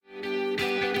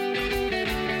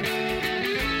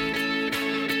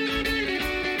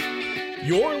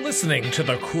You're listening to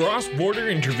the Cross Border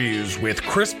Interviews with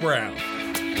Chris Brown.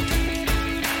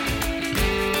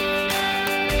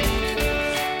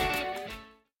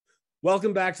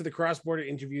 Welcome back to the Cross Border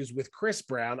Interviews with Chris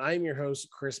Brown. I'm your host,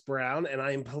 Chris Brown, and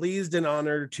I am pleased and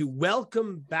honored to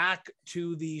welcome back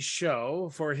to the show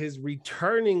for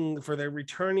their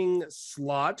returning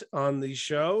slot on the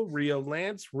show, Rio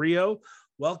Lance. Rio,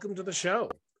 welcome to the show.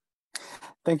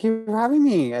 Thank you for having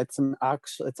me. It's an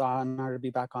honor to be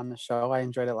back on the show. I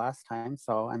enjoyed it last time,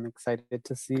 so I'm excited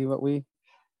to see what we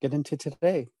get into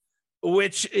today.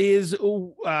 Which is,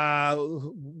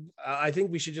 I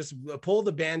think we should just pull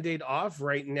the Band-Aid off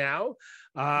right now.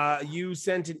 You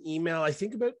sent an email, I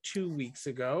think about 2 weeks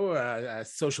ago, a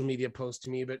social media post to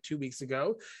me about 2 weeks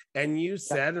ago. And you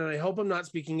said, and I hope I'm not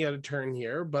speaking out of turn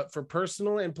here, but for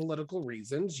personal and political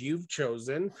reasons, you've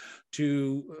chosen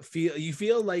to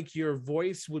feel like your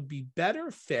voice would be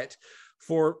better fit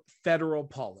for federal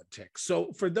politics.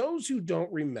 So for those who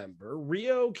don't remember,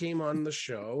 Rio came on the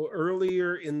show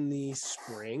earlier in the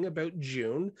spring, about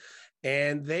June,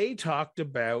 and they talked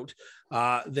about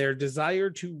their desire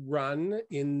to run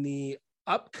in the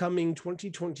upcoming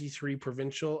 2023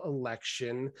 provincial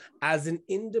election as an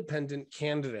independent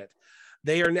candidate.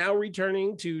 They are now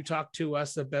returning to talk to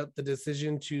us about the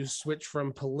decision to switch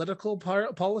from political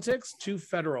politics to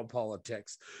federal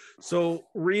politics. So,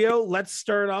 Rio, let's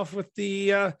start off with the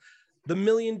 $1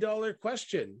 million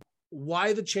question.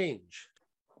 Why the change?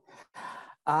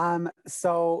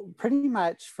 So pretty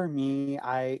much for me,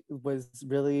 I was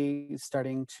really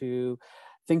starting to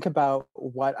think about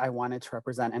what I wanted to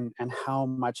represent and how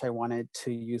much I wanted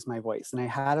to use my voice. And I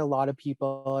had a lot of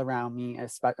people around me,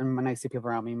 especially when I say people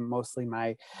around me, mostly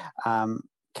my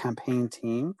campaign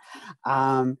team.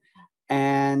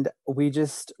 And we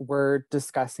just were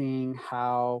discussing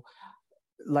how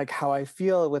I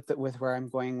feel with where I'm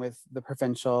going with the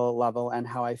provincial level and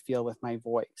how I feel with my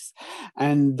voice.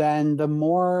 And then the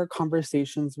more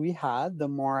conversations we had, the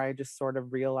more I just sort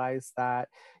of realized that,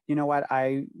 you know what,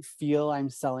 I feel I'm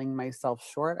selling myself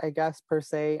short, I guess, per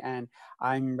se, and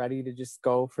I'm ready to just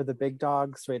go for the big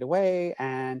dog straight away.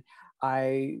 And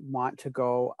I want to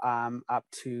go up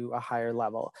to a higher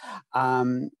level,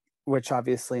 which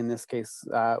obviously in this case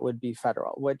would be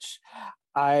federal, which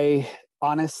I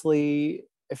honestly,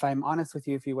 if I'm honest with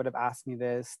you, if you would have asked me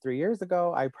this 3 years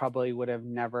ago, I probably would have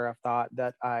never have thought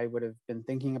that I would have been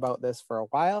thinking about this for a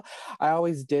while. I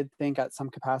always did think at some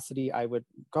capacity I would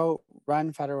go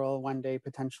run federal one day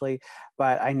potentially,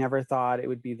 but I never thought it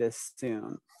would be this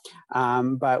soon.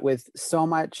 But with so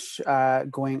much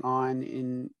going on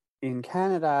in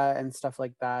Canada and stuff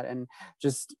like that, and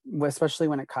just especially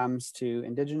when it comes to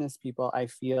Indigenous people, I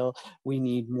feel we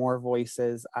need more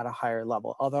voices at a higher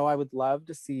level. Although I would love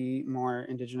to see more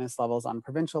Indigenous levels on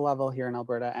provincial level here in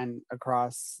Alberta and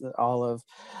across all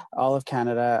of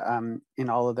Canada in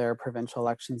all of their provincial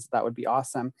elections, that would be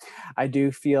awesome. I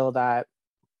do feel that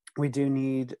we do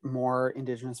need more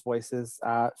Indigenous voices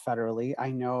federally. I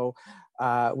know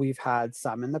we've had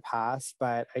some in the past,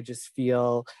 but I just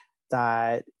feel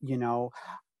that, you know,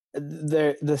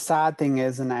 the sad thing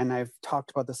is, and I've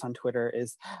talked about this on Twitter,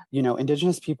 is, you know,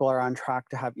 Indigenous people are on track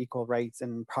to have equal rights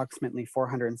in approximately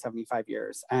 475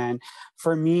 years. And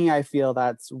for me, I feel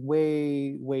that's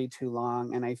way, way too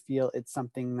long. And I feel it's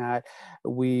something that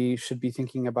we should be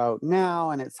thinking about now.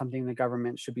 And it's something the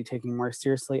government should be taking more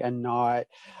seriously and not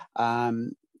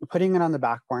putting it on the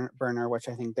back burner, which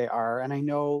I think they are. And I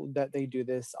know that they do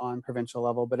this on provincial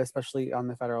level, but especially on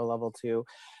the federal level too.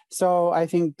 So I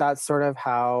think that's sort of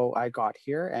how I got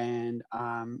here. And,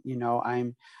 you know,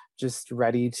 I'm just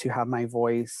ready to have my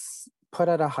voice put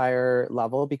at a higher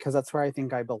level because that's where I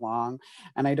think I belong.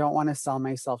 And I don't want to sell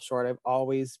myself short. I've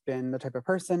always been the type of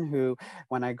person who,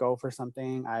 when I go for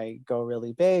something, I go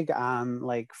really big.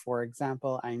 Like, for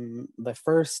example, I'm the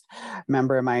first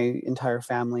member of my entire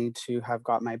family to have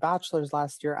got my bachelor's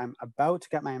last year. I'm about to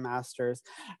get my master's,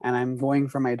 and I'm going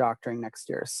for my doctorate next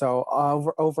year. So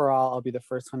overall, I'll be the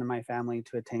first one in my family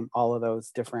to attain all of those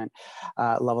different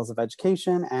levels of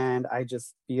education. And I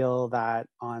just feel that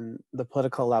on the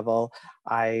political level,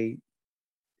 I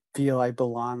feel I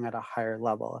belong at a higher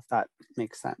level, if that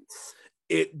makes sense.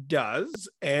 It does.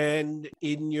 And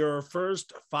in your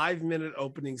first 5-minute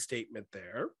opening statement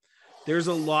there's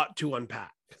a lot to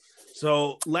unpack.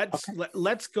 So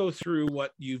let's go through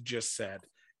what you've just said.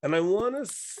 And I want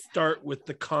to start with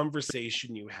the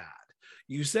conversation you had.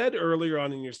 You said earlier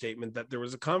on in your statement that there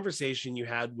was a conversation you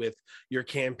had with your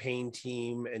campaign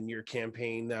team and your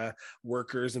campaign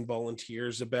workers and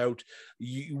volunteers about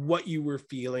what you were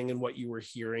feeling and what you were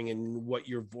hearing and what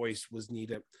your voice was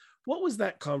needed. What was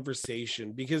that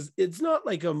conversation? Because it's not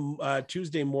like a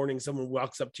Tuesday morning someone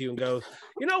walks up to you and goes,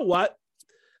 you know what?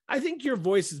 I think your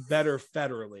voice is better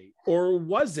federally. Or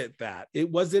was it that?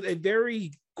 Was it a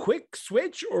very quick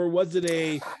switch, or was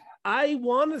it I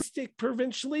want to stick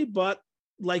provincially, but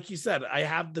like you said, I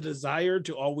have the desire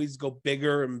to always go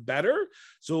bigger and better.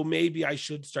 So maybe I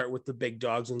should start with the big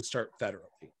dogs and start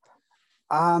federally.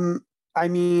 I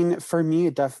mean, for me,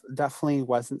 it definitely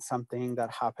wasn't something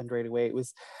that happened right away. It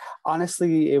was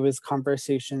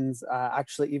conversations.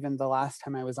 Actually, even the last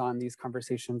time I was on, these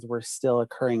conversations were still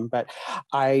occurring, but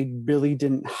I really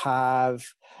didn't have.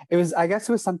 I guess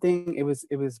it was something. It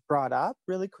was brought up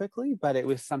really quickly, but it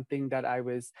was something that I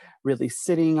was really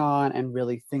sitting on and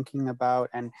really thinking about,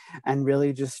 and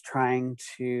really just trying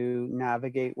to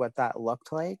navigate what that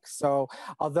looked like. So,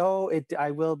 although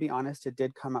I will be honest, it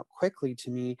did come up quickly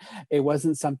to me. It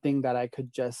wasn't something that I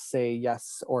could just say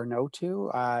yes or no to.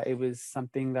 It was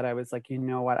something that I was like, you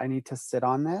know what, I need to sit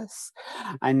on this.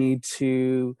 I need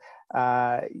to,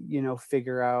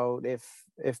 figure out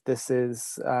if this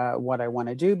is what I want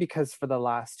to do, because for the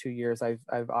last 2 years,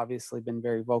 I've obviously been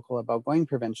very vocal about going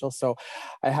provincial. So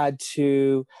I had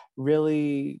to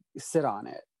really sit on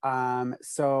it.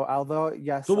 So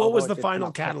what was the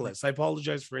final catalyst? I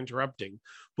apologize for interrupting,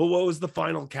 but what was the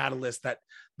final catalyst that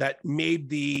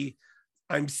made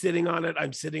I'm sitting on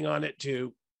it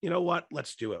to, you know what,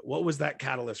 let's do it? What was that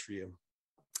catalyst for you?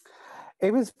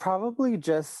 It was probably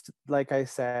just, like I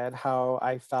said, how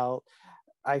I felt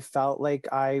like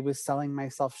I was selling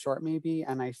myself short maybe,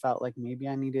 and I felt like maybe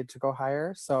I needed to go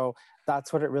higher. So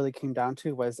that's what it really came down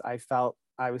to, was I felt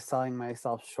I was selling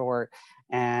myself short.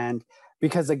 And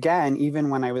because again, even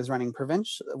when I was running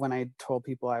provincial, when I told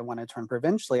people I want to turn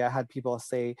provincially, I had people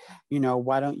say,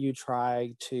 why don't you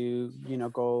try to,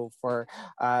 go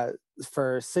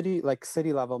for city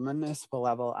level, municipal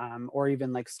level, or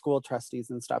even like school trustees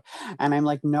and stuff. And I'm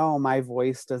like, no, my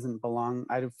voice doesn't belong.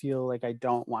 I feel like I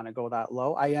don't want to go that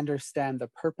low. I understand the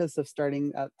purpose of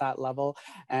starting at that level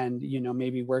and,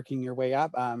 maybe working your way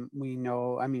up. We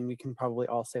can probably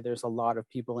all say there's a lot of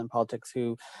people in politics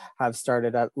who have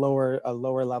started at a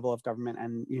lower level of government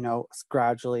and,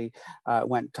 gradually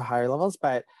went to higher levels.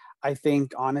 But I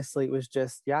think honestly, it was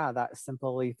just, that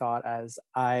simply thought as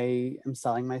I am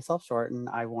selling myself short and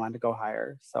I want to go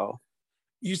higher. So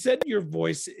you said your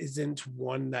voice isn't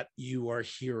one that you are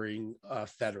hearing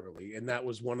federally, and that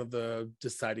was one of the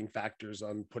deciding factors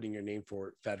on putting your name for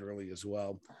it federally as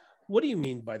well. What do you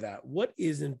mean by that? What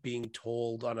isn't being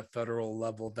told on a federal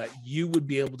level that you would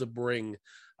be able to bring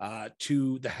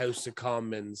to the House of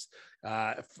Commons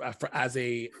as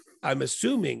I'm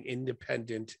assuming,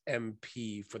 independent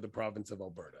MP for the province of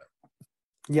Alberta?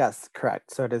 Yes,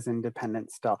 correct. So it is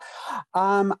independent still.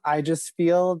 I just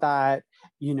feel that,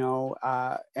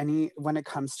 when it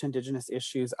comes to Indigenous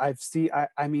issues,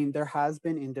 there has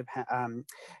been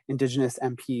Indigenous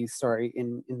MPs,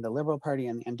 in the Liberal Party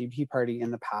and the NDP Party in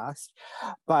the past,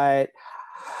 but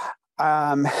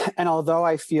and although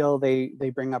I feel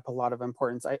they bring up a lot of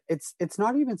importance, it's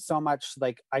not even so much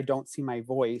like I don't see my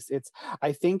voice. It's,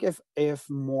 I think if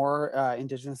more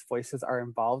Indigenous voices are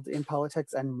involved in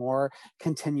politics and more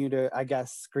continue to, I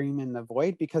guess, scream in the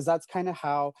void, because that's kind of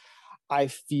how I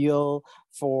feel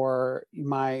for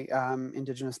my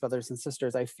Indigenous brothers and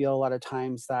sisters. I feel a lot of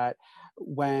times that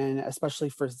especially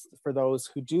for those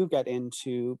who do get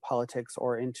into politics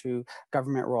or into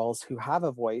government roles who have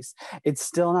a voice, it's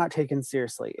still not taken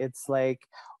seriously. It's like,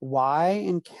 why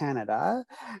in Canada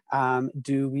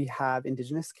do we have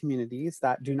Indigenous communities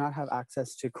that do not have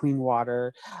access to clean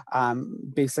water,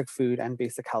 basic food, and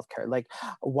basic healthcare? Like,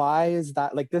 why is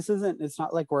that? Like, it's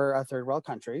not like we're a third world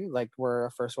country, like we're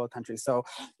a first world country. So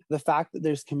the fact that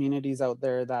there's communities out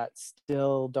there that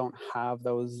still don't have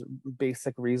those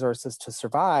basic resources to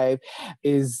survive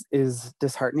is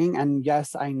disheartening. And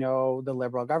yes, I know the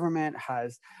Liberal government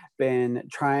has been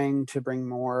trying to bring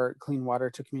more clean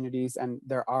water to communities, and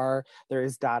there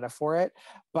is data for it,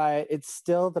 but it's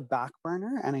still the back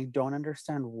burner. And I don't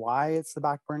understand why it's the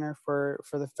back burner for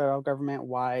the federal government,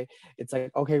 why it's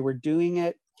like, okay, we're doing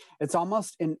it. It's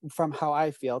almost, from how I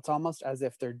feel, it's almost as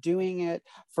if they're doing it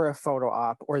for a photo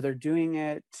op, or they're doing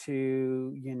it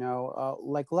to,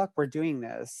 like, look, we're doing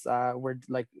this.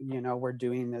 We're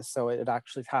doing this, so it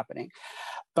actually is happening.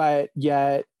 But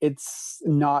yet it's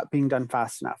not being done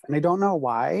fast enough. And I don't know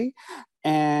why.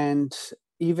 And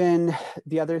even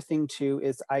the other thing too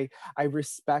is I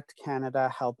respect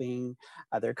Canada helping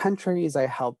other countries. I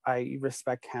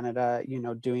respect Canada, you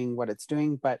know, doing what it's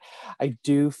doing, but I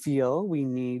do feel we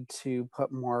need to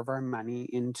put more of our money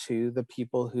into the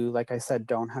people who, like I said,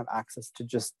 don't have access to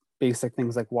just basic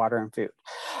things like water and food.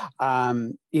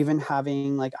 Even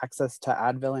having like access to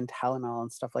Advil and Tylenol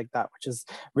and stuff like that, which is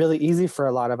really easy for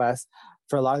a lot of us.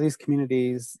 For a lot of these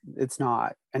communities, it's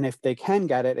not. And if they can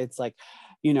get it, it's like,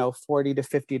 you know, $40 to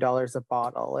 $50 a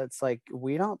bottle. It's like,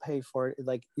 we don't pay for,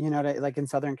 like, you know, like in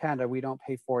Southern Canada, we don't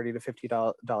pay $40 to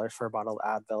 $50 for a bottle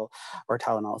of Advil or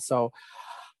Tylenol. So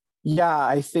yeah,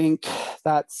 I think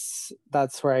that's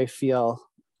where I feel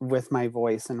with my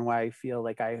voice, and why I feel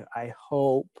like I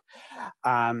hope,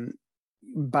 um,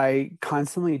 by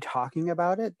constantly talking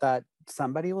about it, that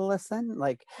somebody will listen.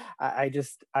 Like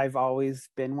I've always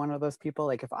been one of those people,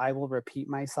 like if I will repeat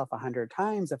myself 100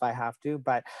 times if I have to,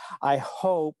 but I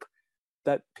hope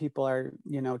that people are,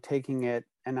 you know, taking it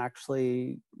and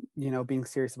actually, you know, being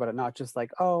serious about it, not just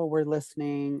like, oh, we're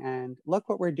listening and look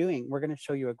what we're doing, we're going to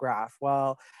show you a graph.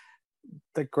 Well,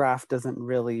 the graph doesn't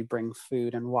really bring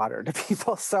food and water to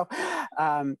people. So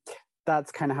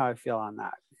that's kind of how I feel on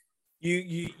that.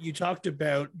 You talked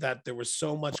about that there was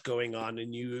so much going on,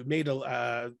 and you made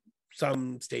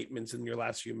some statements in your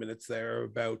last few minutes there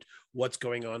about what's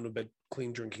going on, about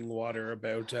clean drinking water,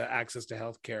 about access to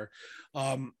healthcare.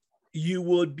 You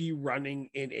would be running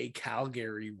in a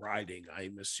Calgary riding,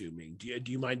 I'm assuming.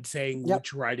 Do you mind saying Yep.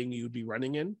 which riding you'd be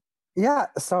running in? Yeah,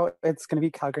 so it's going to be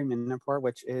Calgary Minipore,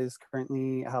 which is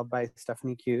currently held by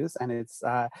Stephanie Hughes, and it's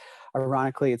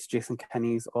ironically it's Jason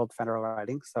Kenney's old federal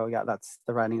riding. So yeah, that's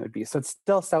the riding it would be. So it's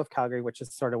still South Calgary, which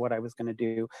is sort of what I was going to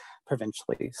do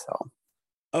provincially. So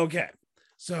okay,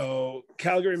 so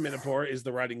Calgary Minipore is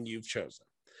the riding you've chosen.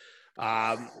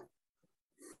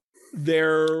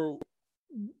 There,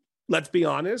 let's be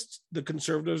honest, the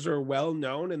Conservatives are well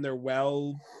known and they're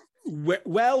well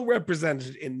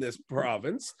represented in this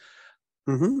province.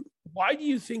 mm-hmm. Why do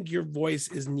you think your voice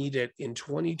is needed in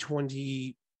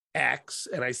 2020 X?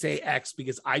 And I say X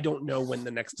because I don't know when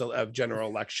the next general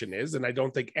election is, and I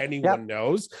don't think anyone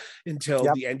knows until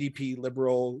the NDP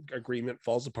Liberal agreement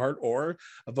falls apart or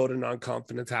a vote of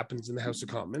non-confidence happens in the House of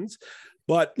Commons.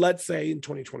 But let's say in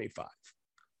 2025.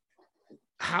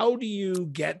 How do you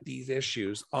get these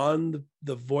issues on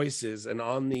the voices and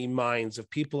on the minds of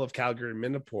people of Calgary and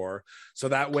Minipore, so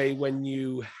that way when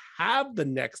you have the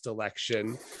next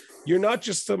election, you're not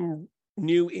just some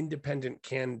new independent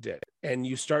candidate, and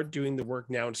you start doing the work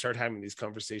now and start having these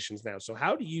conversations now? So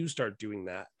how do you start doing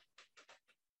that?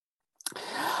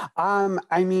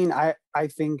 I mean, I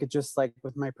think just like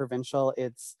with my provincial,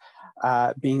 it's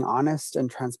being honest and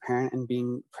transparent and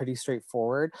being pretty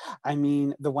straightforward. I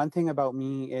mean, the one thing about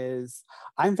me is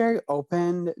I'm very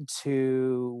open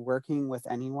to working with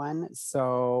anyone.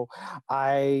 So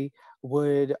I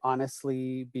would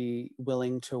honestly be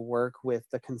willing to work with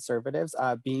the Conservatives,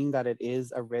 being that it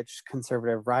is a rich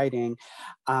Conservative riding.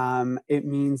 It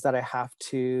means that I have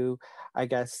to, I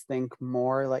guess, think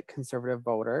more like Conservative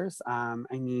voters. I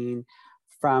mean,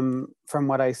 from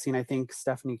what I've seen, I think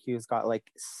Stephanie Hughes got like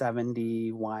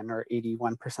 71 or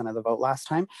 81% of the vote last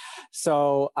time.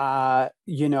 So,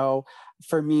 you know,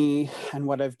 for me, and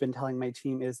what I've been telling my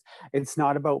team is, it's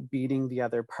not about beating the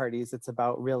other parties. It's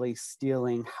about really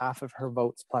stealing half of her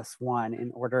votes plus one in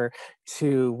order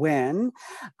to win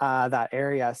that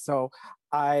area. So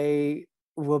I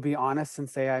will be honest and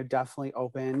say I'm definitely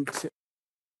open to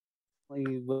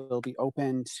will be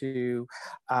open to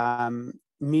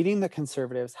meeting the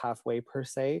Conservatives halfway per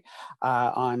se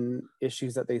on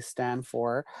issues that they stand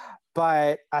for.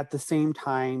 But at the same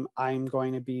time, I'm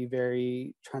going to be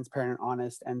very transparent and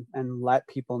honest and let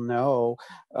people know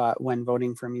when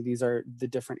voting for me, these are the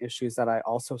different issues that I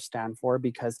also stand for,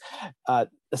 because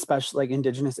especially like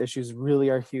Indigenous issues really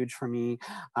are huge for me.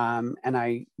 And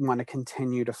I want to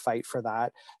continue to fight for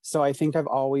that. So I think I've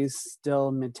always still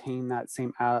maintained that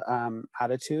same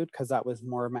attitude, because that was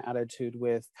more of my attitude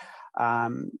with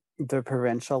the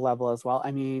provincial level as well.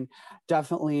 I mean,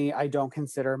 definitely, I don't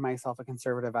consider myself a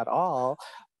Conservative at all,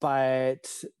 but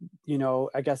you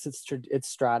know, I guess it's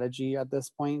strategy at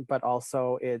this point, but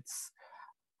also it's,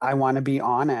 I want to be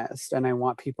honest, and I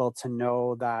want people to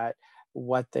know that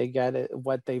what they get,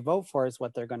 what they vote for is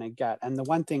what they're going to get. And the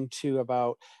one thing too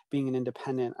about being an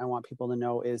independent, I want people to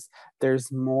know is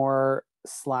there's more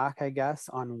slack, I guess,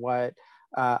 on what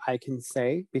I can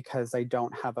say, because I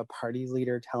don't have a party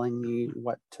leader telling me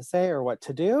what to say or what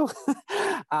to do.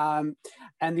 And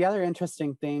the other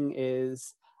interesting thing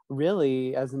is,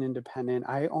 really, as an independent,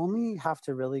 I only have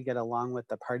to really get along with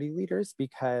the party leaders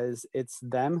because it's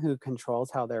them who controls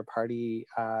how their party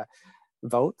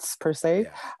votes per se.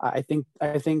 Yeah. I think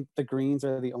the Greens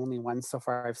are the only ones so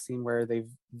far I've seen where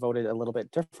they've voted a little bit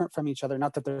different from each other.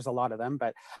 Not that there's a lot of them,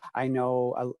 but I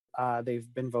know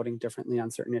they've been voting differently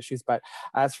on certain issues. But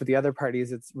as for the other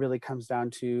parties, it really comes down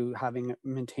to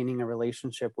maintaining a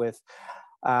relationship with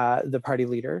the party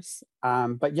leaders.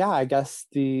 But yeah, I guess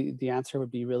the answer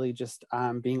would be really just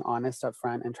being honest up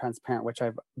front and transparent, which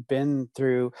I've been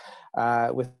through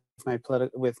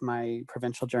with my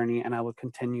provincial journey, and I will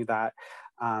continue that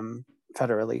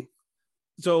federally.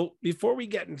 So before we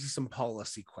get into some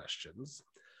policy questions,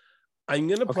 I'm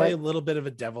going to play a little bit of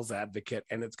a devil's advocate,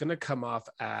 and it's going to come off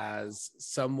as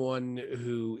someone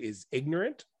who is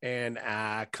ignorant and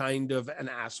kind of an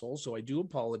asshole. So I do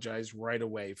apologize right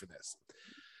away for this.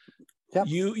 Yep.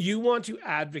 You want to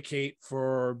advocate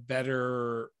for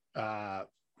better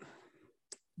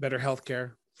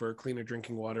healthcare, for cleaner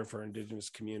drinking water for Indigenous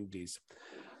communities.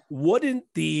 Wouldn't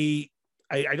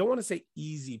I don't want to say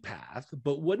easy path,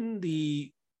 but wouldn't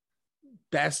the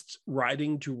best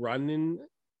riding to run in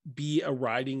be a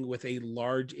riding with a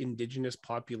large Indigenous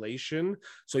population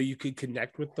so you could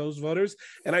connect with those voters?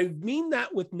 And I mean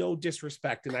that with no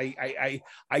disrespect. And I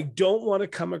don't want to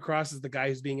come across as the guy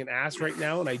who's being an ass right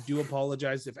now. And I do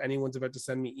apologize if anyone's about to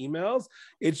send me emails.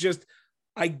 It's just,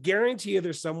 I guarantee you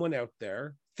there's someone out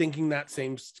there thinking that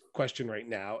same question right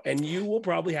now, and you will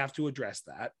probably have to address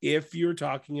that if you're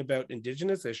talking about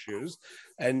Indigenous issues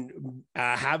and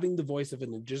having the voice of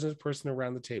an Indigenous person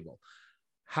around the table.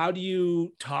 How do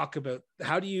you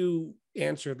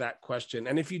answer that question?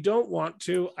 And if you don't want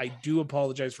to, I do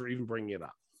apologize for even bringing it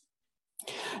up.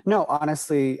 No,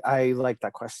 honestly, I like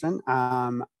that question.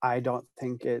 I don't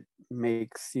think it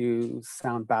makes you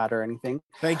sound bad or anything.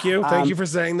 Thank you. Thank you for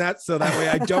saying that. So that way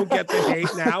I don't get the hate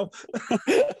now.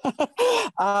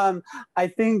 I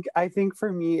think for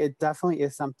me, it definitely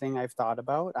is something I've thought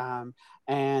about.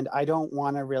 And I don't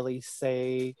want to really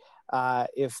say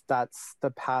if that's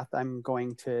the path I'm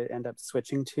going to end up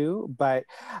switching to. But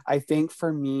I think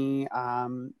for me,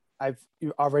 I've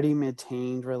already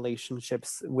maintained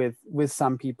relationships with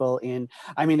some people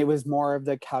it was more of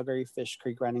the Calgary Fish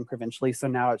Creek running provincially. So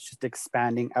now it's just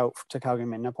expanding out to Calgary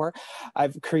Midnapore.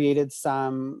 I've created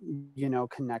some,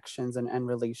 connections and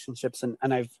relationships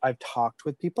and I've talked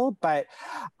with people, but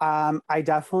I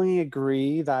definitely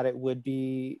agree that it would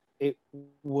be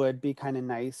kind of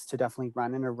nice to definitely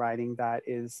run in a riding that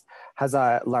has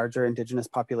a larger Indigenous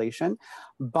population.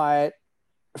 But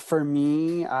for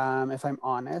me, if I'm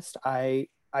honest, I'm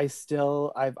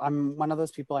one of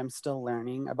those people. I'm still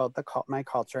learning about my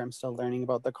culture. I'm still learning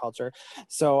about the culture.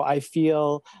 So I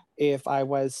feel if I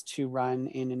was to run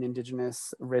in an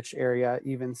Indigenous rich area,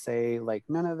 even say like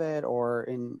Nunavut or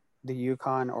in the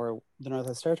Yukon or the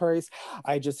Northwest Territories,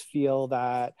 I just feel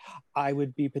that I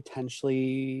would be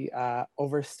potentially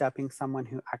overstepping someone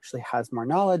who actually has more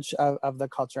knowledge of the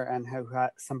culture and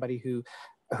somebody who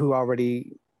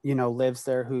already lives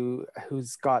there,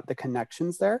 who's got the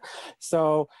connections there.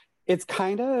 So it's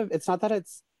not that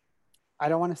I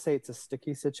don't want to say it's a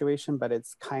sticky situation, but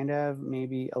it's kind of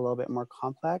maybe a little bit more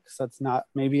complex. So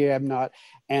maybe I'm not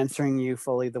answering you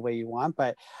fully the way you want,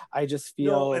 but I just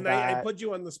feel no, and I put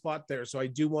you on the spot there. So I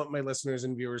do want my listeners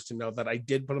and viewers to know that I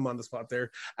did put them on the spot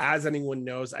there. As anyone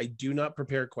knows, I do not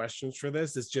prepare questions for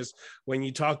this. It's just when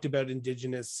you talked about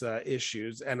Indigenous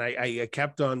issues, and I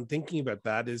kept on thinking about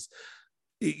that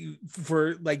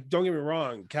for, like, don't get me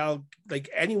wrong, Cal, like,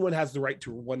 anyone has the right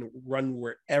to run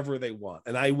wherever they want,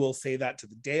 and I will say that to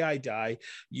the day I die.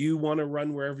 You want to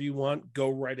run wherever you want,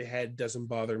 go right ahead, doesn't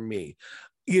bother me.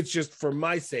 It's just for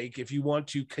my sake, if you want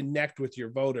to connect with your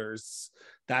voters,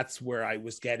 that's where I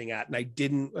was getting at.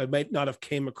 And I might not have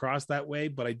came across that way,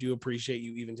 but I do appreciate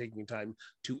you even taking time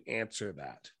to answer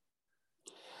that.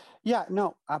 Yeah,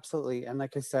 no, absolutely. And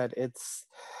like I said,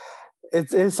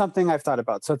 it is something I've thought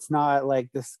about. So it's not like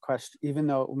this question, even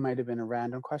though it might have been a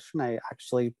random question, I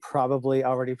actually probably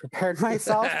already prepared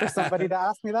myself for somebody to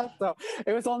ask me that. So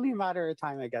it was only a matter of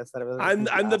time, I guess, that it was.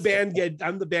 I'm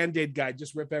the Band-Aid guy.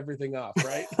 Just rip everything off,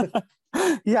 right?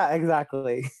 Yeah,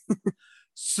 exactly.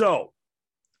 So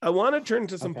I want to turn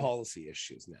to some policy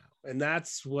issues now, and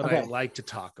that's what I like to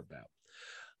talk about.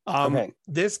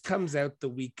 This comes out the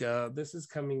week, this is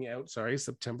coming out,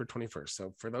 September 21st.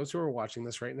 So for those who are watching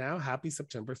this right now, happy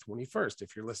September 21st.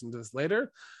 If you're listening to this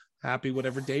later, happy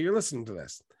whatever day you're listening to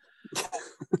this.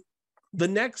 The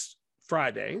next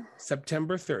Friday,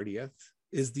 September 30th,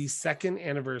 is the second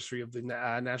anniversary of the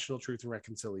National Truth and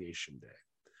Reconciliation Day.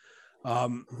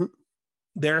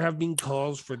 There have been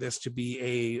calls for this to be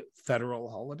a federal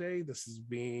holiday. This is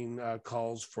being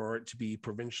calls for it to be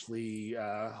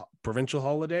provincial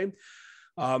holiday.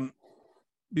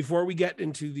 Before we get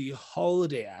into the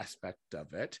holiday aspect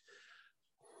of it,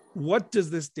 what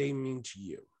does this day mean to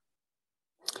you?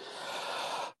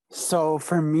 So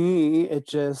for me,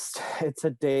 it's a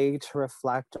day to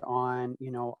reflect on,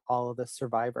 all of the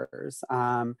survivors.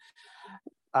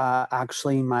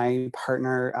 Actually, my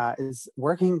partner is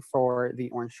working for the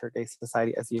Orange Shirt Day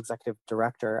Society as the executive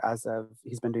director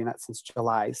he's been doing that since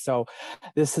July. So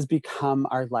this has become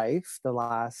our life the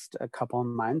last couple of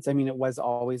months. I mean, it was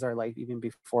always our life even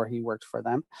before he worked for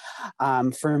them.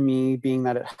 For me, being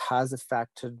that it has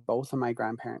affected both of my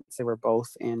grandparents, they were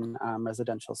both in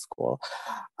residential school.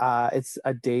 It's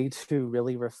a day to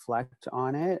really reflect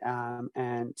on it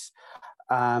and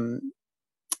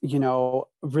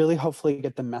really hopefully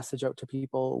get the message out to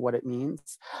people what it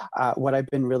means. What I've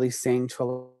been really saying to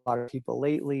a lot of people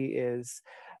lately is,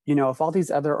 if all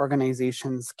these other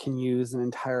organizations can use an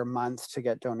entire month to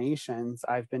get donations,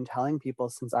 I've been telling people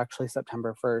since actually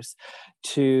September 1st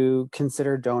to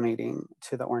consider donating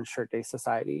to the Orange Shirt Day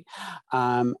Society.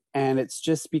 And it's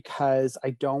just because I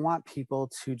don't want people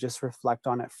to just reflect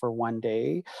on it for one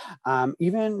day.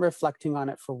 Even reflecting on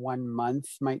it for 1 month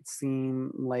might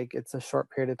seem like it's a short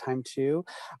period of time too.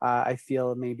 I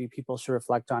feel maybe people should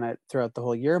reflect on it throughout the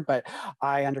whole year, but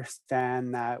I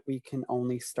understand that we can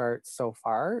only start so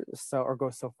far, or go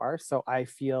so far. So I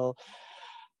feel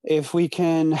if we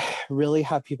can really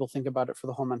have people think about it for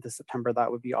the whole month of September, that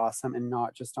would be awesome, and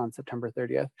not just on September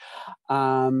 30th.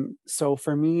 So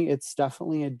for me, it's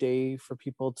definitely a day for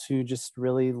people to just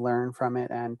really learn from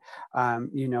it and,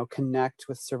 connect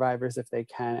with survivors if they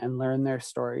can and learn their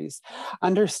stories.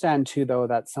 Understand too, though,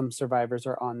 that some survivors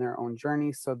are on their own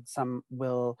journey. So some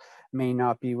may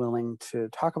not be willing to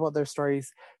talk about their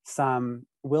stories. Some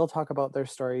will talk about their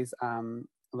stories.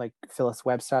 Like Phyllis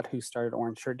Webstad, who started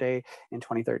Orange Shirt Day in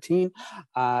 2013.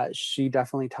 She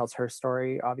definitely tells her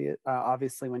story,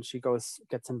 obviously, when she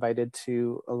gets invited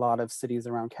to a lot of cities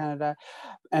around Canada.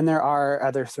 And there are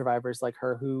other survivors like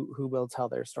her who will tell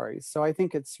their stories. So I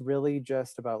think it's really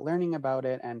just about learning about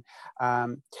it and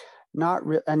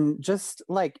and just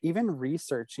like even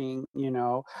researching,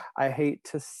 I hate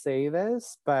to say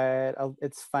this, but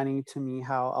it's funny to me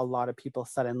how a lot of people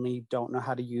suddenly don't know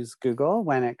how to use Google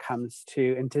when it comes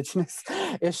to Indigenous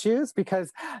issues,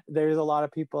 because there's a lot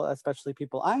of people, especially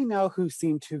people I know, who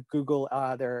seem to Google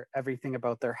everything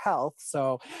about their health.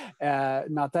 So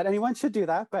not that anyone should do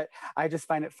that, but I just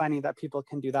find it funny that people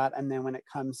can do that. And then when it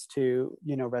comes to,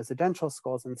 residential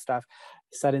schools and stuff,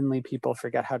 suddenly people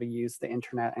forget how to use the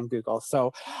internet and Google.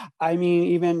 So, I mean,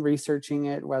 even researching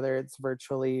it, whether it's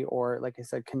virtually or, like I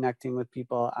said, connecting with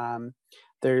people,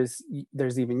 there's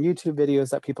even YouTube videos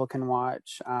that people can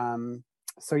watch.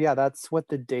 So yeah, that's what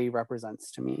the day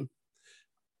represents to me.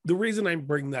 The reason I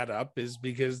bring that up is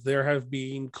because there have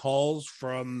been calls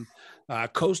from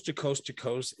coast to coast to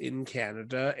coast in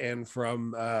Canada and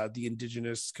from the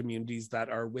Indigenous communities that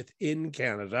are within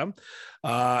Canada,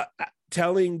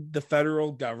 telling the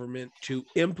federal government to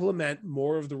implement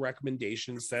more of the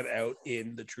recommendations set out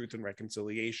in the Truth and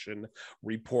Reconciliation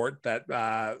report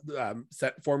that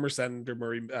former Senator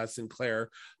Murray Sinclair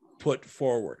put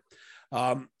forward.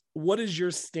 What is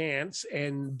your stance,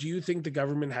 and do you think the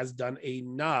government has done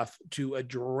enough to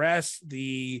address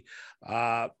the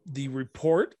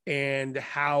report and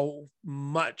how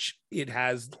much it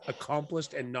has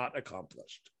accomplished and not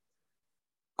accomplished?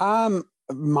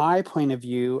 My point of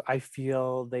view, I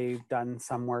feel they've done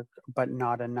some work, but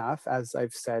not enough. As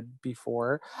I've said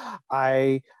before,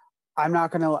 I'm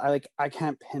not gonna I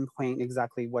can't pinpoint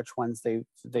exactly which ones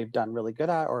they've done really good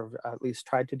at, or at least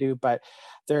tried to do, but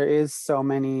there is so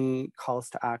many calls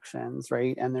to actions,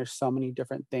 right? And there's so many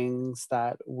different things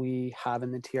that we have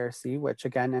in the TRC, which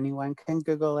again, anyone can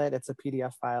Google it. It's a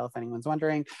PDF file if anyone's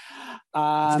wondering.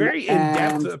 It's very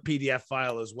in-depth PDF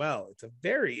file as well. It's a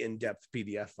very in-depth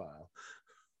PDF file.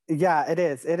 Yeah, it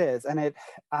is. And it,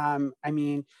 I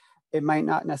mean, it might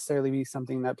not necessarily be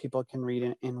something that people can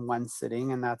read in one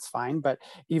sitting, and that's fine. But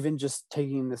even just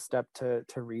taking the step to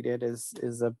read it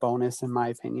is a bonus, in my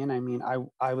opinion. I mean,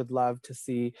 I would love to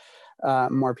see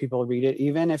more people read it.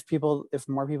 Even if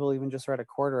more people even just read a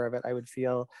quarter of it, I would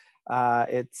feel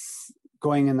it's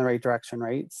going in the right direction,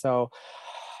 right? So,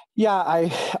 yeah,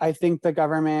 I think the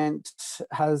government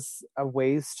has a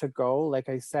ways to go. Like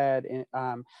I said,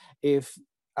 if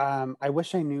I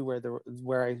wish I knew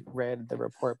where I read the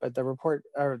report, but the report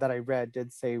that I read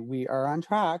did say we are on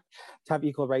track to have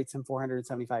equal rights in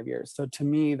 475 years. So to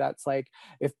me, that's like,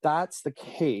 if that's the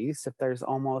case, if there's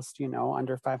almost,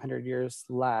 under 500 years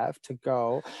left to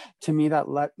go, to me that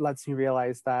lets me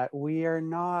realize that we are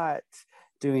not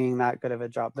doing that good of a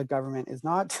job. The government is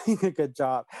not doing a good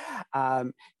job,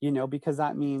 because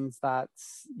that means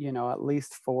that's, at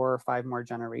least 4 or 5 more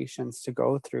generations to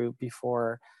go through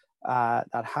before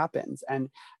that happens.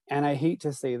 And I hate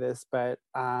to say this, but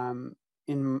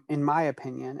in my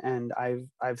opinion, and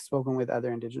I've spoken with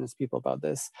other Indigenous people about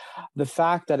this, the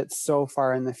fact that it's so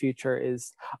far in the future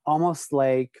is almost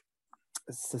like,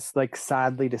 it's just like,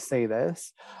 sadly to say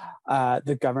this,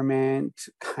 the government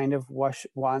kind of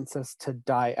wants us to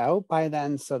die out by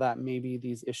then, so that maybe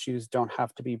these issues don't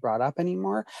have to be brought up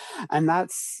anymore. And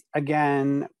that's,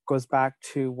 again, goes back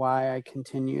to why I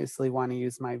continuously want to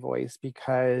use my voice,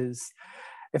 because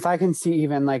if I can see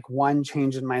even like one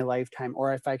change in my lifetime,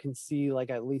 or if I can see like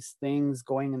at least things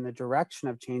going in the direction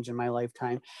of change in my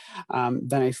lifetime,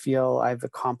 then I feel I've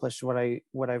accomplished what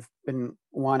I've been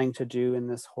wanting to do in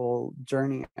this whole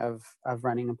journey of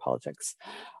running in politics.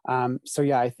 So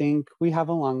yeah, I think we have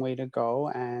a long way to go,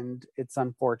 and it's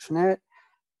unfortunate,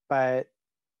 but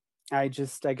I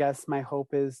guess my hope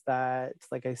is that,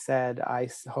 like I said,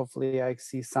 hopefully I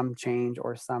see some change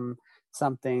or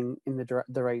something in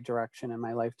the right direction in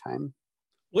my lifetime.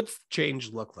 What's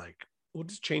change look like? What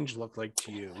does change look like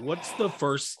to you? What's the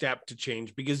first step to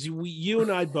change? Because you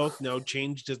and I both know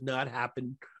change does not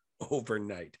happen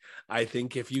overnight. I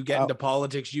think if you get into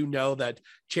politics, you know that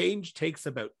change takes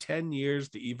about 10 years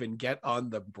to even get on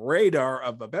the radar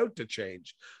of about to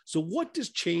change. So what does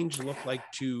change look like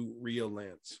to Rio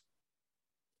Lance?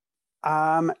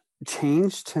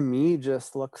 Change to me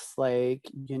just looks like,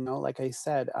 like I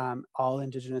said, all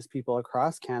Indigenous people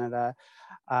across Canada,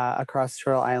 across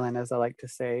Turtle Island, as I like to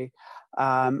say,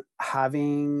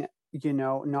 having,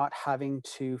 not having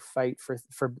to fight for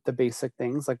the basic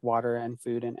things like water and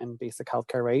food and basic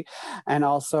healthcare, right? And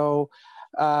also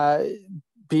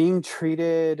being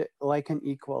treated like an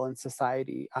equal in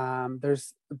society.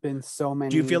 There's been so many.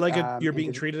 Do you feel like you're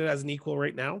being treated as an equal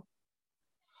right now?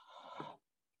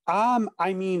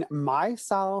 I mean,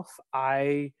 myself,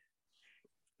 I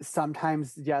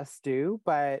sometimes, yes, do,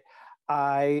 but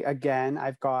I've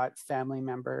got family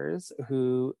members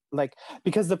who, like,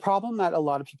 because the problem that a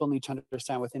lot of people need to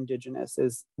understand with Indigenous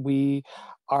is we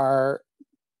are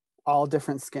all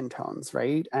different skin tones,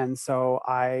 right? And so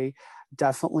I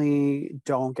definitely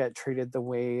don't get treated the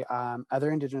way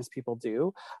other Indigenous people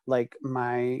do. Like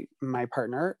my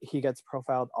partner, he gets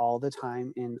profiled all the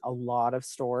time in a lot of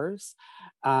stores,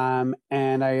 and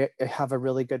I have a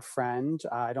really good friend.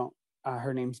 I don't.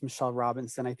 Her name's Michelle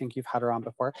Robinson. I think you've had her on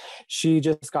before. She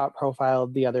just got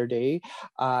profiled the other day.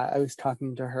 I was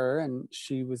talking to her, and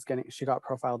she got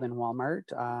profiled in Walmart.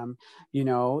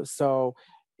 So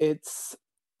it's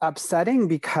upsetting,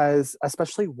 because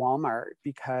especially Walmart,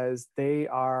 because they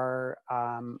are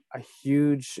a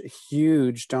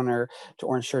huge donor to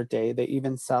Orange Shirt Day. They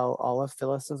even sell all of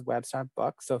Phyllis's Webster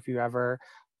books, so if you ever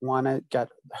want to get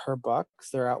her books,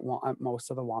 they're at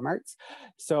most of the Walmarts.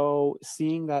 So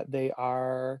seeing that they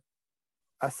are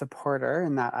a supporter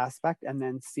in that aspect, and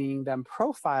then seeing them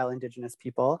profile Indigenous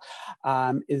people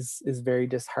is very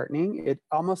disheartening. It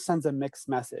almost sends a mixed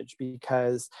message,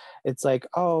 because it's like,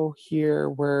 oh, here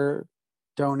we're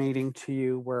donating to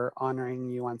you, we're honoring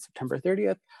you on September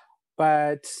 30th,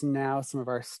 but now some of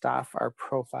our staff are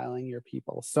profiling your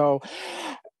people. So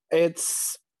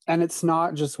it's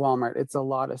not just Walmart, it's a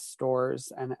lot of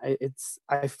stores, and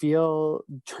I feel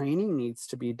training needs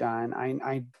to be done.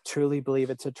 I truly believe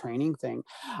it's a training thing.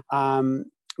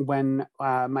 When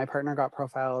my partner got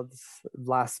profiled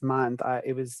last month,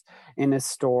 it was in a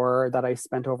store that I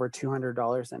spent over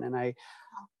 $200 in, and I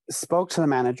spoke to the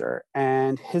manager,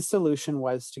 and his solution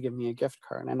was to give me a gift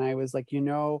card. And I was like,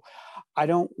 I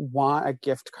don't want a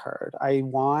gift card. I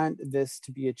want this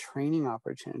to be a training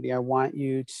opportunity. I want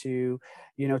you to,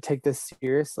 take this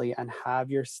seriously and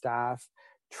have your staff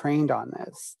trained on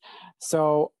this.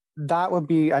 So that would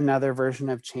be another version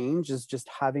of change, is just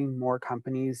having more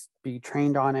companies be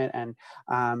trained on it, and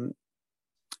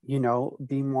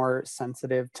be more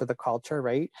sensitive to the culture,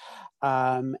 right?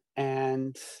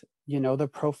 And the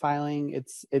profiling,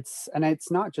 it's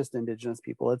not just Indigenous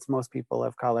people, it's most people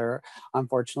of color,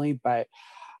 unfortunately. But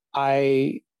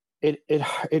it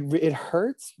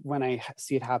hurts when I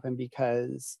see it happen,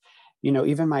 because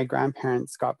even my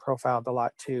grandparents got profiled a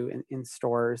lot too in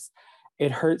stores.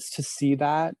 It hurts to see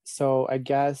that. So I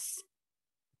guess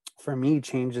for me,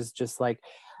 change is just like,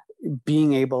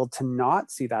 being able to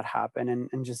not see that happen,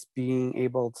 and just being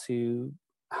able to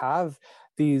have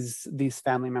these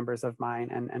family members of mine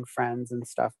and friends and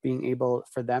stuff, being able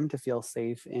for them to feel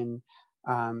safe in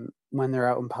when they're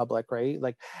out in public, right?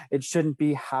 Like it shouldn't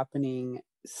be happening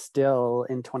still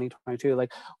in 2022.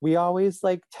 Like we always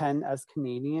like tend, as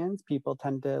Canadians, people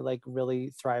tend to like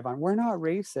really thrive on, we're not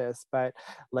racist, but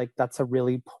like that's a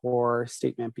really poor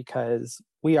statement, because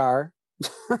we are.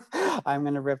 I'm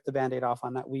going to rip the band-aid off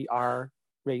on that. We are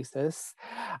racist.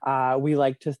 We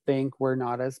like to think we're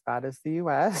not as bad as the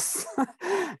US.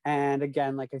 And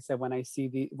again, like I said, when I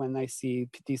see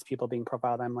these people being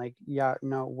profiled, I'm like, yeah,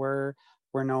 no, we're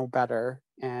no better.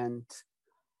 And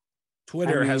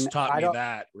Twitter has taught me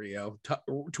that, Rio.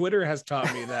 Twitter has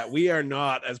taught me that we are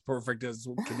not as perfect as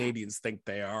Canadians think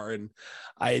they are. And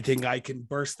I think I can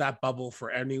burst that bubble for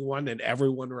anyone and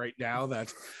everyone right now,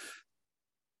 that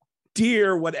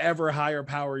dear whatever higher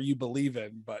power you believe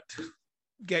in, but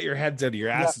get your heads out of your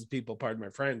asses, people, pardon my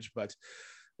French, but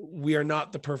we are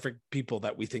not the perfect people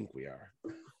that we think we are.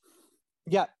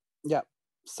 Yeah.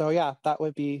 So yeah, that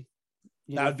would be,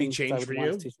 that would be change for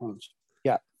you.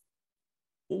 Yeah.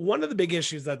 One of the big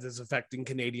issues that is affecting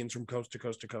Canadians from coast to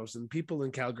coast to coast, and people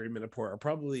in Calgary, Minnesota are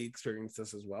probably experiencing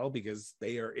this as well, because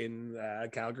they are in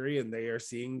Calgary and they are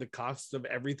seeing the cost of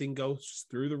everything go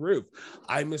through the roof.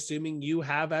 I'm assuming you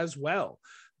have as well.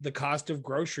 The cost of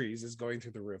groceries is going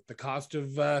through the roof. The cost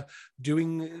of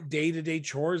doing day-to-day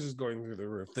chores is going through the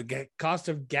roof. The cost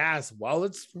of gas, while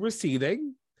it's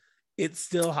receding, it's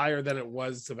still higher than it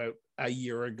was about a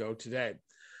year ago today.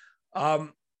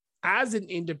 As an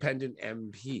independent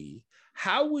MP,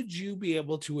 how would you be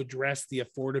able to address the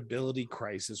affordability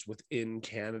crisis within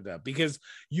Canada? Because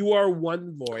you are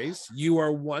one voice, you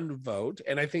are one vote,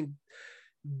 and I think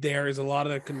there is a lot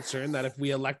of concern that if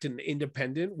we elect an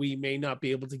independent, we may not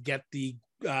be able to get the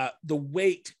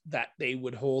weight that they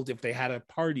would hold if they had a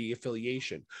party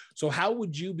affiliation. So how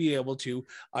would you be able to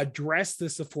address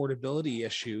this affordability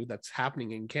issue that's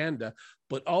happening in Canada,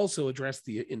 but also address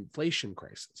the inflation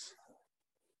crisis?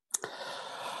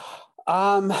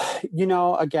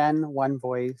 Again, one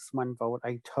voice, one vote.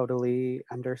 I totally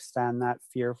understand that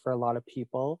fear for a lot of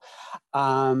people.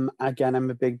 Again, I'm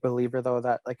a big believer though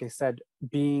that, like I said,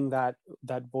 being that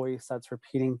voice that's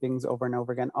repeating things over and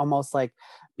over again, almost like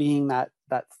being that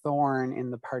thorn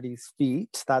in the party's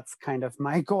feet. That's kind of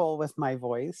my goal with my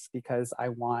voice, because I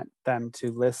want them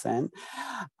to listen.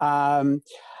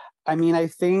 I mean, I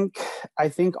think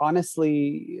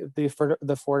honestly, the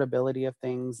affordability of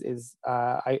things is,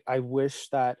 I wish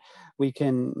that we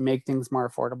can make things more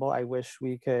affordable. I wish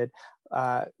we could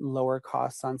lower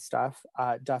costs on stuff.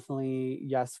 Definitely,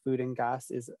 yes, food and gas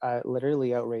is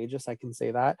literally outrageous. I can say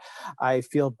that. I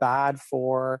feel bad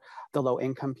for the low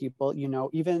income people.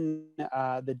 Even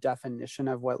the definition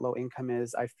of what low income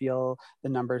is, I feel the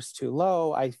number's too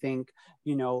low. I think,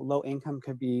 low income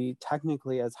could be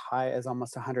technically as high as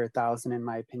almost 100,000 in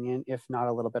my opinion, if not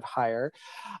a little bit higher.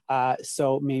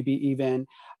 So maybe even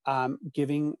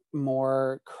giving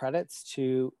more credits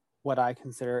to what I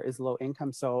consider is low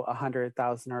income, so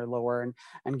 100,000 or lower,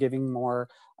 and giving more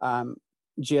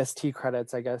GST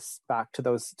credits, I guess, back to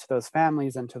those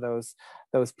families and to those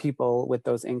people with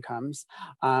those incomes,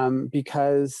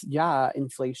 because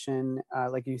inflation,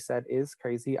 like you said, is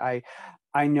crazy. I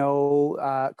know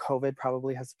COVID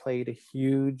probably has played a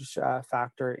huge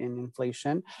factor in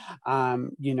inflation.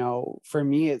 For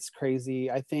me, it's crazy.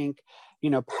 I think,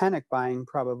 panic buying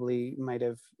probably might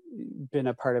have been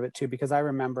a part of it too, because I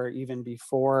remember even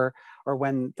before, or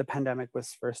when the pandemic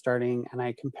was first starting, and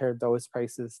I compared those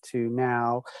prices to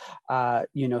now,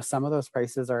 some of those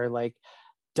prices are like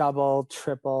double,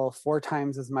 triple, 4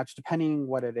 times as much, depending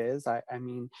what it is. I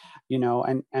mean,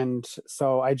 and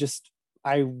so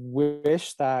I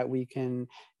wish that we can,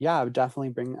 definitely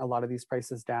bring a lot of these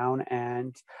prices down.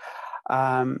 And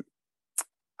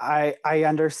I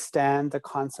understand the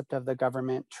concept of the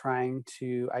government trying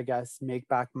to, I guess, make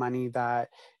back money that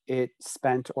it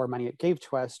spent or money it gave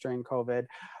to us during COVID.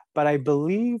 But I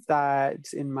believe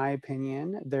that, in my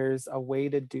opinion, there's a way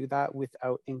to do that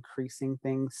without increasing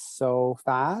things so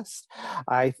fast.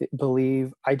 I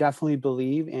definitely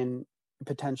believe in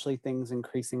potentially things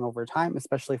increasing over time,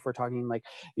 especially if we're talking like,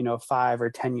 5 or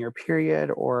 10 year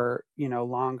period, or,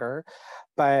 longer.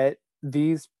 But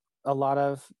a lot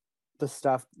of the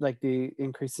stuff, like the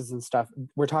increases and stuff,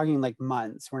 we're talking like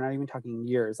months. We're not even talking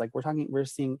years. Like we're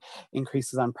seeing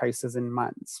increases on prices in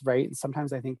months, right?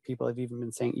 Sometimes I think people have even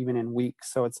been saying even in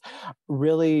weeks. So it's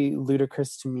really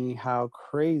ludicrous to me how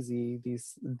crazy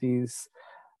these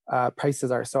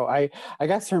prices are. So I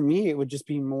guess for me, it would just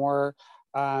be more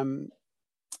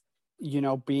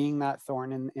being that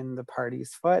thorn in the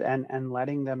party's foot, and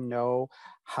letting them know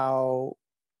how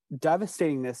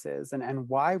devastating this is, and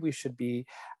why we should be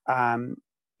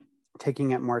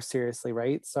taking it more seriously,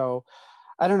 right? So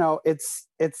I don't know, it's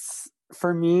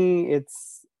for me,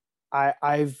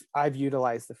 I've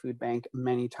utilized the food bank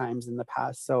many times in the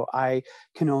past, so I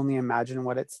can only imagine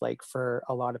what it's like for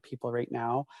a lot of people right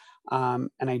now. And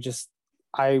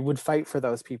I would fight for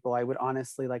those people. I would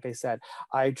honestly, like I said,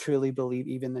 I truly believe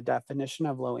even the definition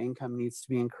of low income needs to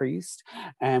be increased,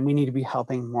 and we need to be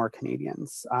helping more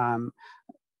Canadians,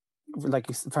 like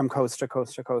from coast to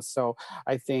coast to coast. So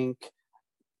I think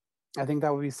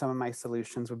that would be some of my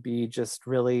solutions, would be just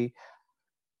really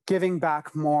giving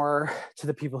back more to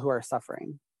the people who are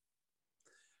suffering.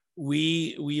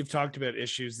 We've talked about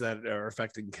issues that are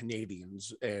affecting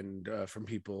Canadians and from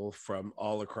people from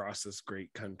all across this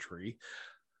great country,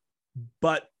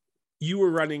 but you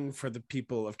were running for the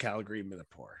people of Calgary,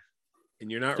 Minipur, and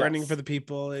you're not running for the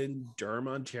people in Durham,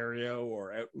 Ontario,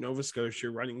 or out in Nova Scotia.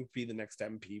 You're running to be the next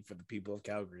MP for the people of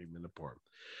Calgary, Minipur.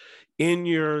 In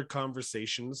your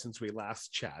conversation since we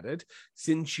last chatted,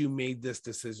 since you made this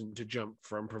decision to jump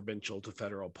from provincial to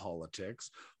federal politics,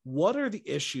 what are the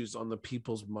issues on the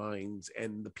people's minds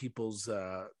and the people's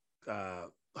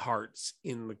hearts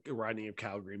in the riding of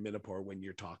Calgary, Minipur when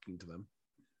you're talking to them?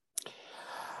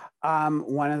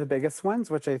 One of the biggest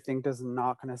ones, which I think is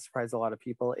not going to surprise a lot of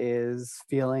people, is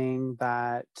feeling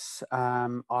that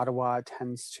Ottawa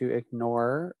tends to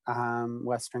ignore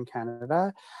Western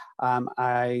Canada.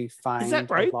 I find, is that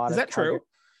right? A lot is of that true?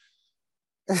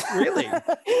 Really?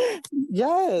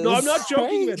 Yes. No, I'm not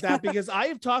joking about that, because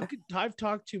I've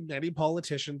talked to many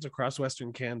politicians across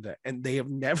Western Canada, and they have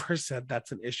never said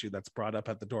that's an issue that's brought up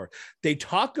at the door. They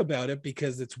talk about it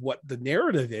because it's what the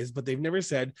narrative is, but they've never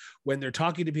said when they're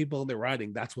talking to people in their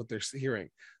riding, that's what they're hearing.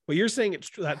 But you're saying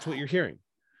that's what you're hearing.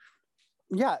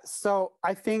 Yeah, so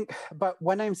I think, but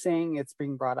when I'm saying it's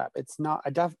being brought up, it's not,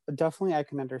 definitely I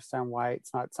can understand why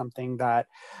it's not something that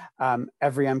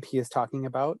every MP is talking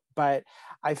about, but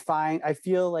I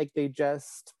feel like they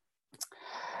just,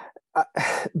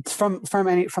 from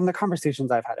the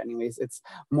conversations I've had anyways, it's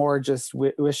more just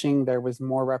wishing there was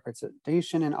more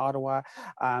representation in Ottawa,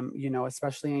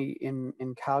 especially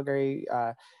in Calgary.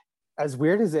 As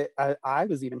weird as it, I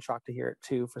was even shocked to hear it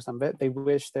too. For some of it, they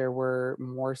wish there were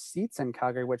more seats in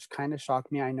Calgary, which kind of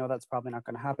shocked me. I know that's probably not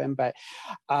going to happen, but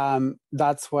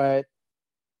that's what,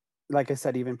 like I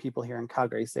said, even people here in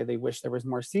Calgary say they wish there was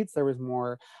more seats. There was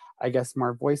more, I guess,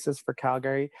 more voices for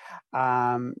Calgary.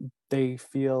 They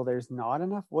feel there's not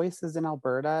enough voices in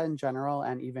Alberta in general,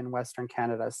 and even Western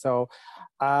Canada. So,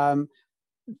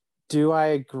 do I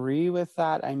agree with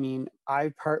that? I mean,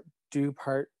 I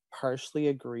partially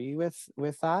agree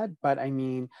with that, but I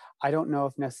mean, I don't know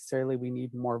if necessarily we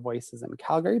need more voices in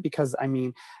Calgary, because I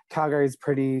mean, Calgary is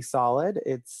pretty solid.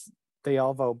 They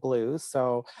all vote blue,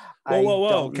 so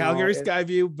whoa. Calgary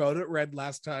Skyview voted red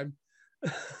last time.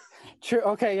 True.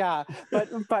 Okay. Yeah. But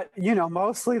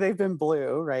mostly they've been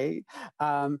blue, right?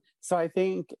 So I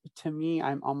think, to me,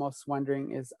 I'm almost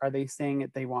wondering, are they saying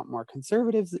that they want more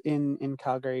conservatives in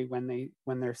Calgary when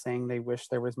they're saying they wish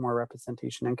there was more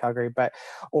representation in Calgary,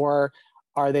 or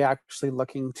are they actually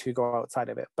looking to go outside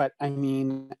of it? But I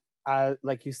mean,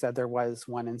 like you said, there was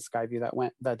one in Skyview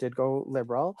that did go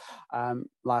Liberal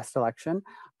last election.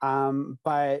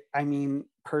 But I mean,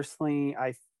 personally,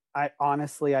 I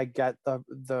honestly, I get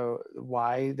the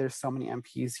why there's so many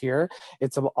MPs here.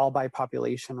 It's all by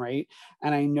population, right?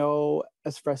 And I know,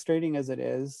 as frustrating as it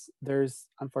is, there's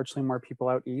unfortunately more people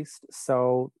out east,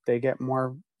 so they get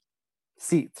more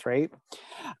seats, right?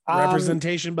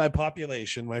 Representation by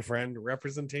population, my friend.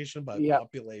 Representation by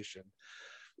population.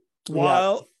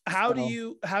 Well, how do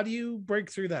you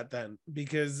break through that then?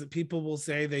 Because people will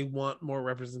say they want more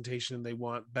representation, they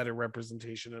want better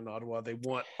representation in Ottawa, they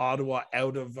want Ottawa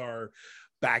out of our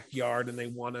backyard, and they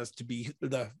want us to be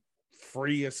the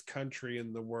freest country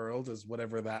in the world, as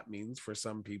whatever that means for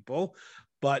some people.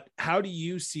 But how do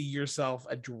you see yourself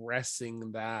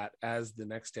addressing that as the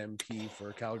next MP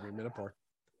for Calgary Minipur?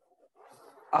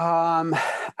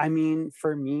 I mean,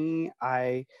 for me,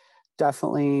 I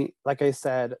definitely, like I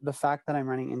said, the fact that I'm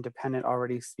running independent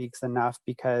already speaks enough,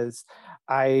 because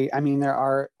I mean, there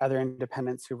are other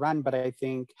independents who run, but I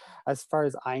think, as far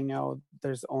as I know,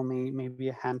 there's only maybe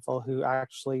a handful who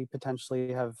actually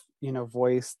potentially have,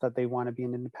 voiced that they want to be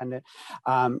an independent.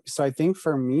 So I think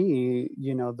for me,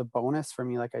 the bonus for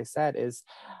me, like I said, is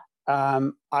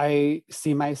I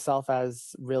see myself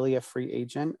as really a free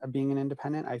agent of being an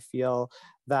independent. I feel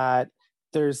that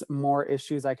there's more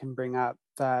issues I can bring up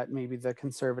that maybe the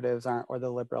Conservatives aren't, or the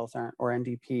Liberals aren't, or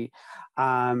NDP.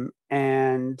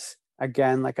 And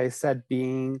again, like I said,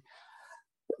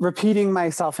 repeating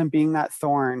myself and being that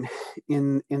thorn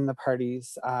in the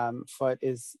party's foot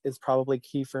is probably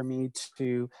key for me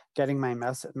to getting my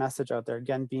message out there.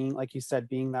 Again, being, like you said,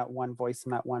 being that one voice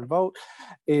and that one vote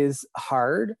is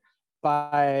hard,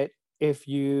 but if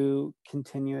you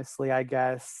continuously, I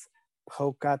guess,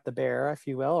 poke at the bear, if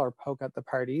you will, or poke at the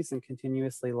parties and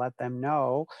continuously let them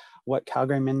know what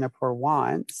Calgary Midnapore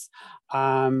wants,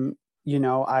 you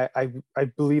know, I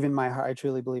believe in my heart, I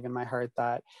truly believe in my heart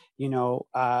that, you know,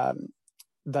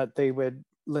 that they would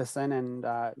listen and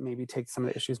maybe take some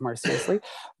of the issues more seriously.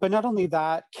 But not only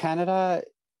that, Canada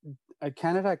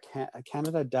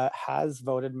has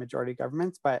voted majority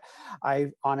governments, but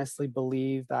I honestly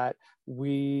believe that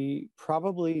we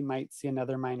probably might see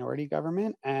another minority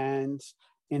government. And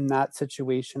in that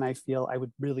situation, I feel I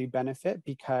would really benefit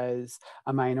because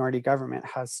a minority government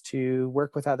has to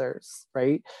work with others,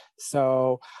 right?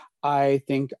 So I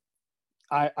think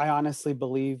I honestly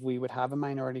believe we would have a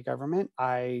minority government.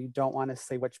 I don't want to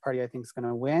say which party I think is going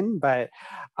to win, but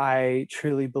I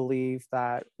truly believe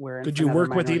that we're in. Could you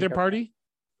work with either party?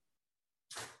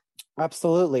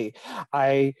 Absolutely.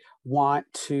 I want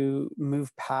to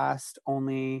move past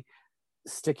only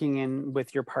sticking in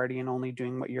with your party and only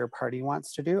doing what your party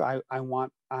wants to do. I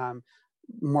want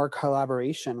more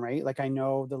collaboration, right? Like I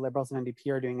know the Liberals and NDP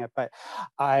are doing it, but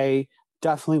I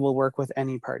definitely will work with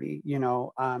any party, you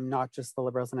know, not just the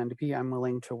Liberals and NDP. I'm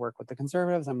willing to work with the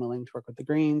Conservatives. I'm willing to work with the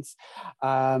Greens,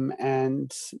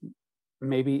 and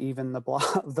maybe even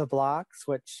the blocks,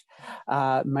 which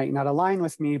might not align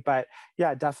with me. But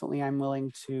yeah, definitely I'm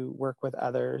willing to work with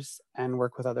others and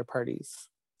work with other parties.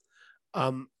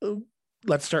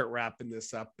 Let's start wrapping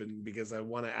this up, and because I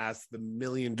want to ask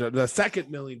the second $1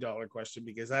 million question,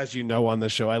 because as you know on the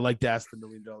show, I like to ask the $1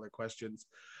 million questions.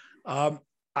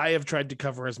 I have tried to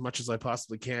cover as much as I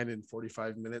possibly can in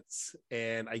 45 minutes,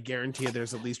 and I guarantee you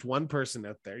there's at least one person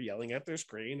out there yelling at their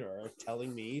screen or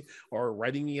telling me or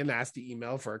writing me a nasty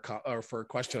email for a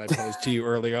question I posed to you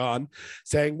early on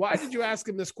saying, why did you ask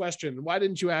him this question? Why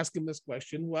didn't you ask him this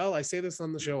question? Well, I say this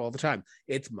on the show all the time.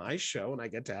 It's my show and I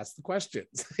get to ask the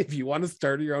questions. If you want to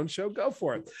start your own show, go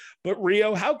for it. But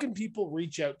Rio, how can people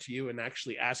reach out to you and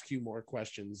actually ask you more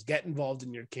questions, get involved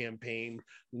in your campaign,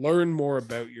 learn more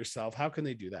about yourself? How can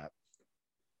they do that?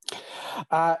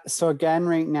 So again,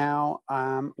 right now,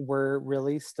 we're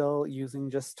really still using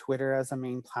just Twitter as a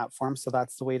main platform. So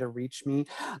that's the way to reach me.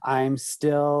 I'm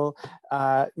still,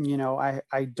 you know, I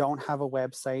don't have a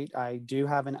website. I do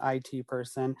have an IT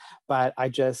person, but I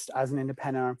just, as an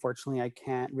independent, unfortunately, I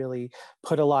can't really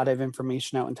put a lot of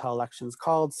information out until election's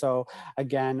called. So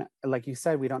again, like you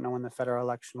said, we don't know when the federal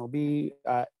election will be.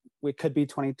 It could be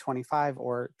 2025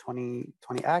 or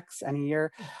 2020X any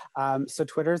year. So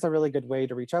Twitter is a really good way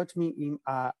to reach out to me.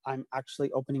 I'm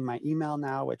actually opening my email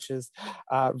now, which is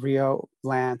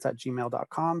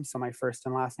riolance@gmail.com. So my first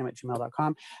and last name at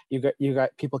gmail.com. You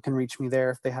got people can reach me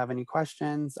there if they have any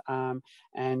questions. And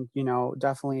you know,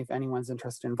 definitely if anyone's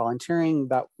interested in volunteering,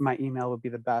 that my email would be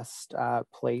the best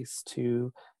place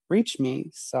to reach me.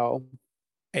 So.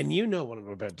 And you know what I'm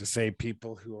about to say,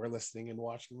 people who are listening and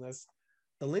watching this.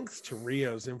 The links to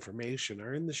Rio's information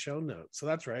are in the show notes. So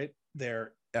that's right.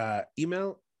 Their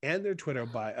email and their Twitter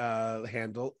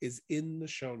handle is in the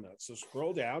show notes. So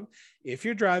scroll down. If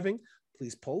you're driving,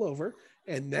 please pull over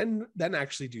and then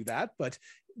actually do that. But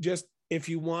just if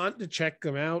you want to check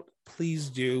them out, please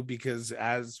do, because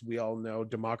as we all know,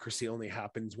 democracy only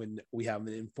happens when we have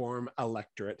an informed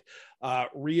electorate.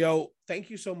 Rio,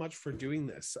 thank you so much for doing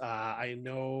this. I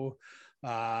know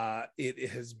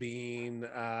it has been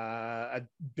a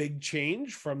big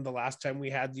change from the last time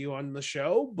we had you on the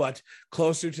show, but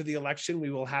closer to the election, we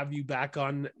will have you back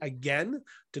on again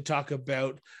to talk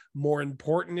about more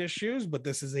important issues. But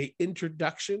this is an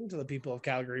introduction to the people of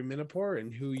Calgary Midnapore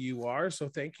and who you are. So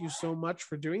thank you so much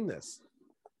for doing this.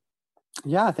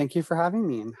 Yeah, thank you for having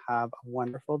me, and have a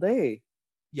wonderful day.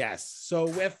 Yes. So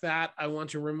with that, I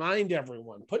want to remind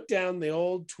everyone, put down the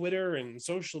old Twitter and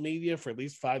social media for at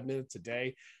least 5 minutes a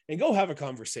day and go have a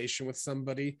conversation with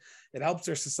somebody. It helps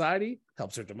our society,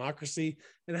 helps our democracy,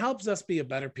 and helps us be a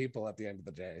better people at the end of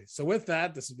the day. So with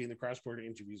that, this has been the Cross Border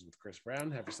Interviews with Chris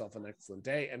Brown. Have yourself an excellent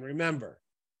day. And remember,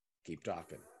 keep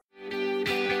talking.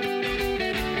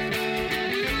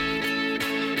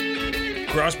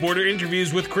 Cross Border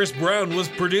Interviews with Chris Brown was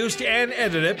produced and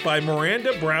edited by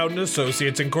Miranda Brown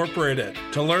Associates Incorporated.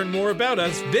 To learn more about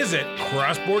us, visit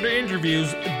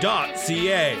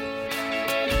crossborderinterviews.ca.